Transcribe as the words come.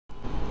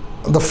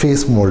the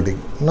face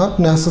molding. Not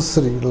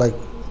necessary, like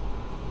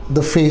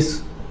the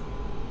face,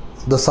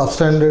 the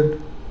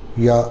substandard,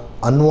 yeah,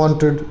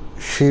 unwanted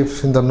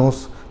shapes in the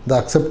nose, the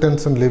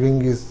acceptance and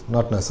living is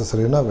not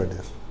necessary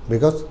nowadays,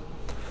 because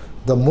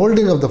the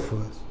molding of the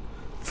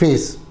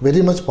face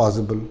very much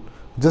possible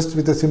just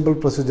with the simple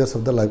procedures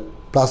of the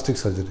plastic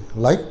surgery,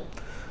 like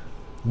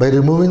by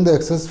removing the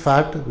excess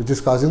fat which is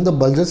causing the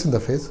bulges in the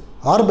face,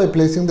 or by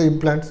placing the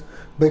implants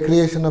by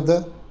creation of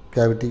the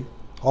cavity,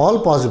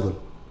 all possible.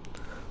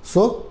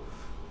 So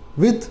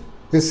with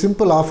a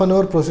simple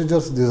half-an-hour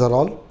procedures, these are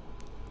all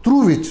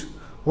through which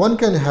one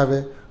can have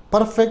a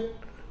perfect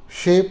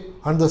shape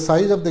and the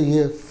size of the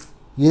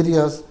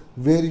areas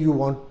where you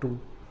want to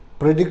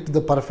predict the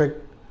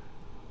perfect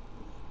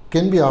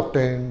can be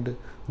obtained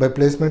by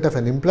placement of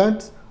an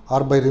implant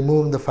or by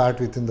removing the fat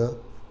within the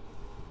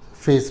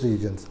face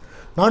regions.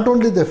 Not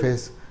only the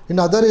face, in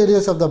other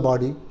areas of the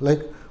body,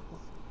 like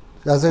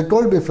as I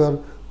told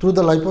before, through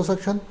the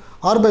liposuction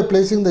or by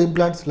placing the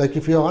implants, like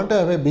if you want to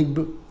have a big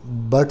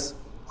butts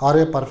or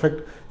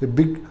a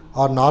big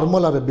or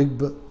normal or a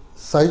big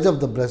size of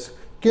the breast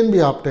can be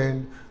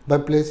obtained by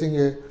placing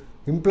a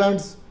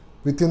implants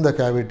within the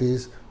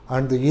cavities,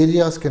 and the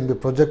areas can be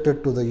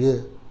projected to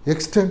the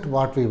extent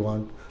what we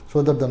want,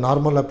 so that the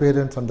normal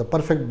appearance and the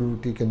perfect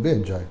beauty can be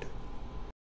enjoyed.